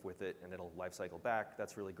and do stuff with it, and it'll lifecycle back.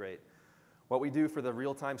 That's really great. What we do for the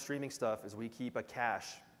real-time streaming stuff is we keep a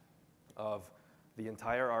cache of the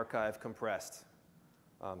entire archive compressed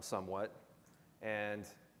somewhat. And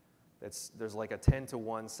there's like a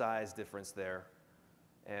 10-to-1 size difference there.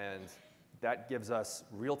 And that gives us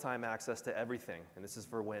real-time access to everything. And this is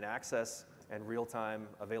for when access and real-time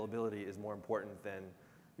availability is more important than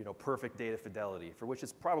perfect data fidelity, for which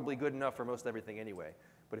it's probably good enough for most everything anyway.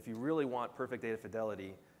 But if you really want perfect data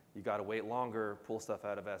fidelity, you got to wait longer, pull stuff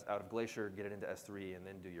out of Glacier, get it into S3, and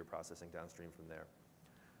then do your processing downstream from there.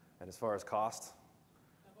 And as far as cost,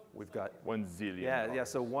 we've got 1 zillion. Yeah.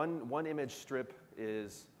 So one image strip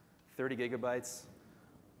is 30 gigabytes.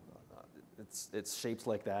 It's shaped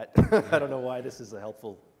like that. I don't know why this is a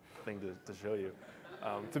helpful thing to show you.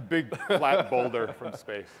 It's a big flat boulder from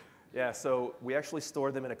space. Yeah, so we actually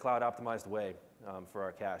store them in a cloud-optimized way for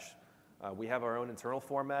our cache. We have our own internal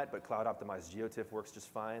format, but cloud-optimized GeoTIFF works just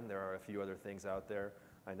fine. There are a few other things out there.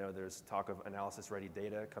 I know there's talk of analysis-ready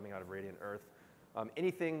data coming out of Radiant Earth.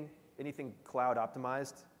 Anything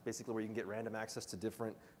cloud-optimized, basically where you can get random access to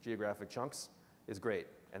different geographic chunks, is great.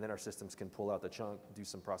 And then our systems can pull out the chunk, do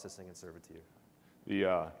some processing, and serve it to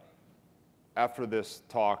you. After this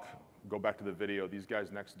talk, go back to the video. These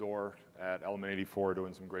guys next door at Element 84 are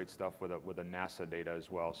doing some great stuff with a NASA data as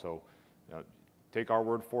well. So take our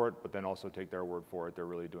word for it, but then also take their word for it. They're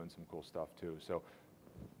really doing some cool stuff too. So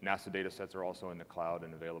NASA data sets are also in the cloud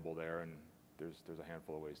and available there, and there's a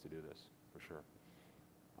handful of ways to do this, for sure.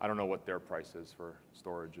 I don't know what their price is for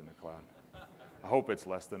storage in the cloud. I hope it's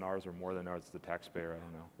less than ours or more than ours. The taxpayer, I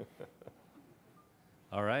don't know.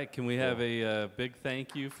 All right, can we have a big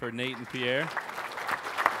thank you for Nate and Pierre?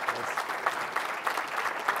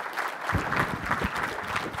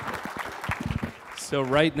 So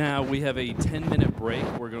right now we have a 10-minute break.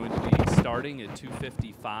 We're going to be starting at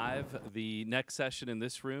 2:55. The next session in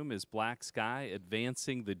this room is Black Sky,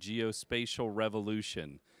 Advancing the Geospatial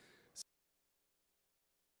Revolution.